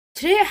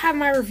Today I have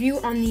my review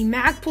on the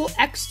Magpul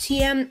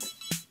XTM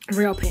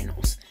rail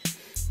panels.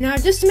 Now,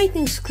 just to make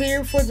things clear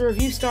before the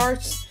review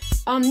starts,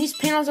 these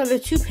panels are the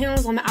two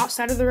panels on the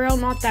outside of the rail,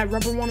 not that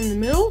rubber one in the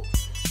middle.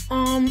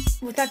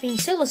 With that being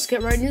said, let's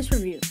get right into this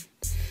review.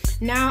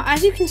 Now,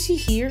 as you can see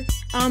here,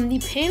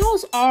 the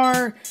panels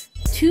are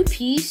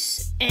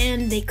two-piece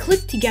and they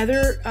clip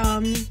together,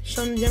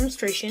 shown in the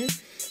demonstration.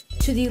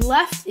 To the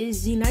left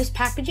is the nice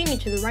packaging,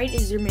 and to the right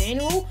is your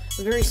manual.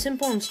 Very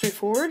simple and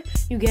straightforward.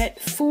 You get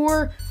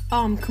 4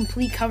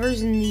 complete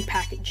covers in the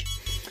package.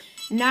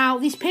 Now,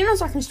 these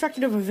panels are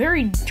constructed of a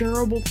very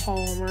durable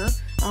polymer,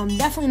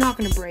 definitely not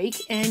going to break,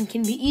 and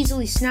can be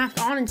easily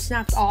snapped on and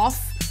snapped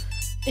off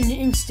in an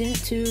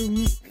instant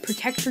to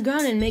protect your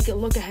gun and make it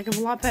look a heck of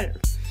a lot better.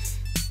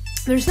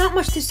 There's not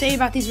much to say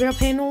about these rail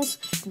panels.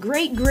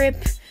 Great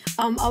grip,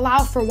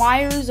 allow for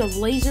wires of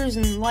lasers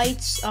and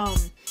lights,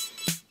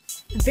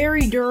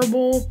 very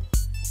durable,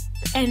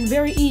 and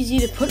very easy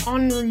to put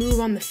on and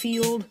remove on the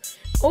field.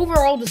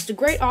 Overall, just a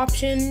great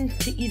option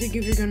to either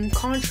give your gun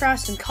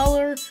contrast and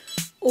color,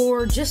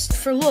 or just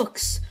for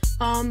looks.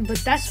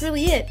 But that's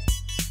really it.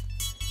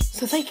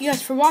 So thank you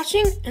guys for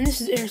watching, and this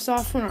is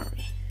Airsoft 1 Army.